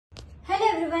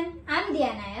everyone, I'm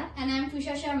Diya Nair. And I'm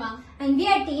Tvisha Sharma. And we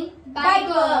are team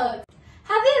Biteworks.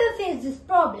 Have you ever faced this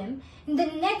problem? In the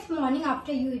next morning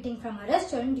after you eating from a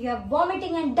restaurant, you have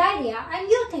vomiting and diarrhea and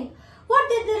you think, what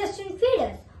did the restaurant feed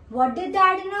us? What did they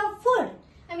add in our food?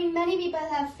 I mean, many people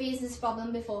have faced this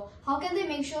problem before. How can they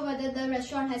make sure whether the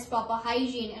restaurant has proper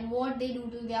hygiene and what they do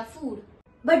to their food?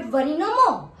 But worry no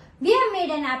more. We have made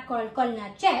an app called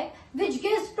CulinaCheck which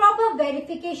gives proper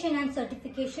verification and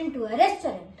certification to a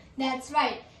restaurant. That's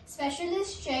right.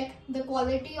 Specialists check the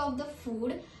quality of the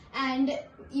food and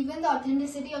even the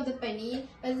authenticity of the paneer,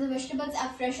 whether the vegetables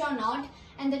are fresh or not,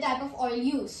 and the type of oil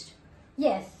used.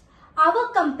 Yes, our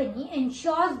company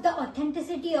ensures the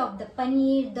authenticity of the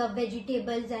paneer, the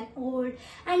vegetables and all,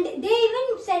 and they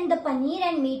even send the paneer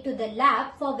and meat to the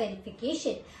lab for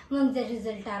verification. Once the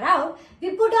results are out,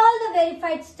 we put all the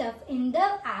verified stuff in the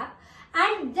app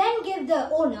and then give the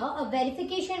owner a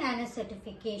verification and a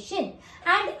certification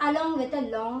and along with a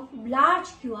large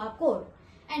QR code.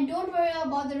 And don't worry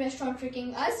about the restaurant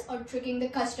tricking us or tricking the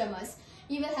customers.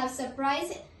 We will have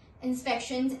surprise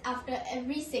inspections after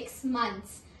every 6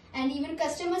 months. And even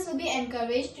customers will be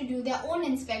encouraged to do their own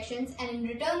inspections, and in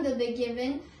return they'll be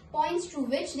given points through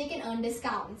which they can earn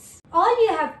discounts. All you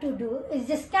have to do is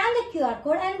just scan the QR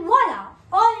code and voila!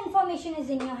 All information is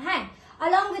in your hand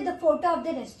along with the photo of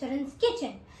the restaurant's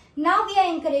kitchen. Now we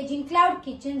are encouraging cloud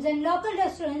kitchens and local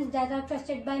restaurants that are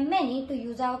trusted by many to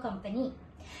use our company.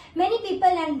 Many people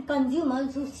and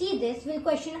consumers who see this will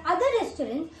question other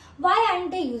restaurants why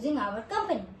aren't they using our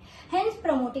company, hence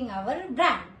promoting our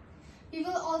brand. We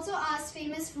will also ask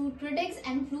famous food critics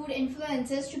and food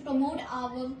influencers to promote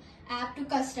our app to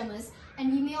customers,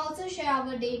 and we may also share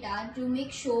our data to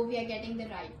make sure we are getting the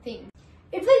right thing.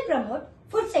 It will promote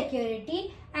food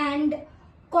security and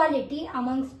quality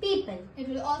amongst people. It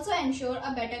will also ensure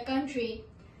a better country.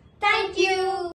 Thank you.